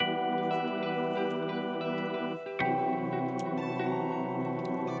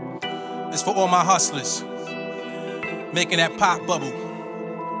It's for all my hustlers, making that pop bubble.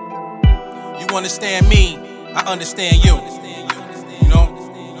 You understand me, I understand you. You know?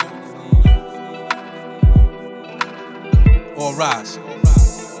 All rise.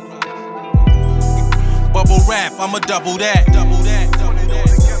 Bubble rap, I'ma double that.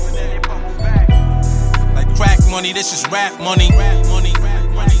 Like crack money, this is rap money.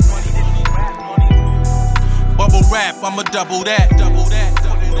 Bubble rap, I'ma double that.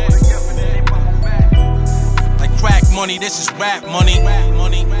 Like crack money, this is rap money.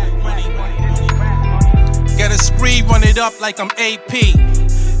 Get a spree, run it up like I'm AP.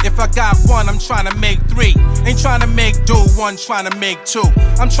 If I got one, I'm trying to make three. Ain't trying to make do one, trying to make two.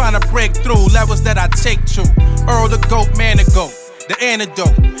 I'm trying to break through levels that I take to. Earl the goat, man the goat, the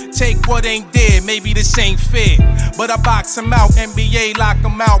antidote. Take what ain't there, maybe this ain't fair. But I box them out, NBA lock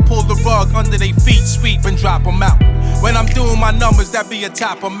them out. Pull the rug under their feet, sweep and drop them out. When I'm doing my numbers, that be a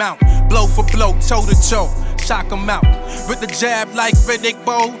top amount. Blow for blow, toe to toe, shock them out. With the jab like Riddick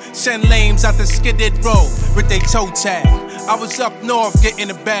Bowe, send lames out the skidded road with they toe tag. I was up north getting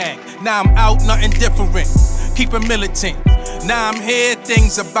the bag, now I'm out, nothing different. Keep it militant. Now I'm here,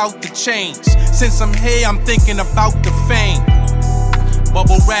 things about to change. Since I'm here, I'm thinking about the fame.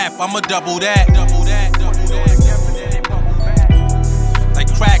 Bubble rap, I'ma double that.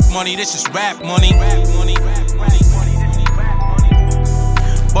 Like crack money, this is rap money.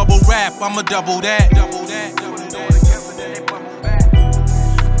 Bubble rap, I'ma double that.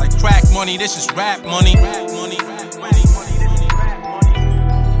 Like crack money, this is rap money.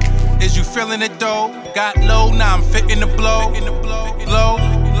 Is you feeling it though? Got low, now I'm fitting the blow. Blow.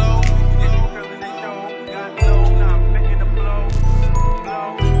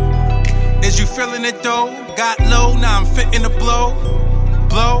 Is you feeling it though? Got low, now I'm fitting the blow.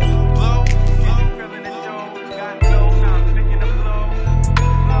 Blow.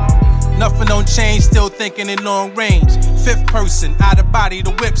 Nothing don't change, still thinking in long range. Fifth person, out of body,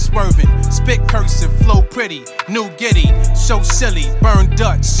 the whip swerving. Spit cursive, flow pretty, new giddy. So silly, burn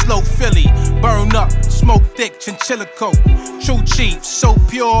Dutch, slow Philly. Burn up, smoke thick, chinchilla coat. True chief, so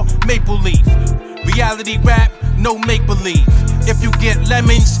pure, maple leaf. Reality rap, no make-believe. If you get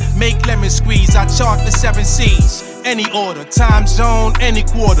lemons, make lemon squeeze. I chart the 7 C's. Any order, time zone, any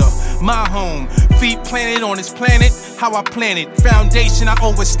quarter. My home, feet planted on this planet. How I plan it, foundation, I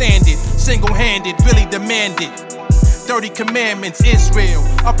overstand it. Single-handed, really demand it. 30 commandments, Israel.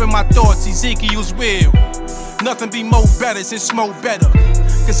 Up in my thoughts, Ezekiel's will. Nothing be more better since smoke better.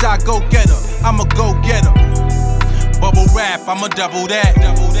 Cause I go getter, I'm a go getter. Bubble rap, I'ma double that.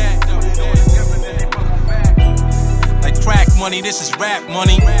 Like crack money, this is rap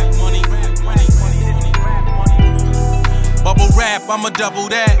money. Bubble rap, I'ma double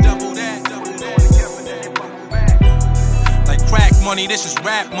that. Like crack money, this is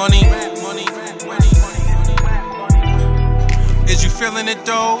rap money. Is you feeling it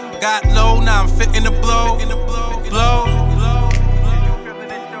though? Got low, now I'm fitting the blow. Blow.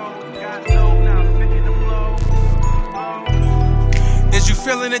 Is you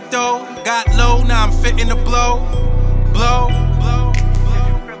feeling it though? Got low, now I'm fitting the blow. Blow.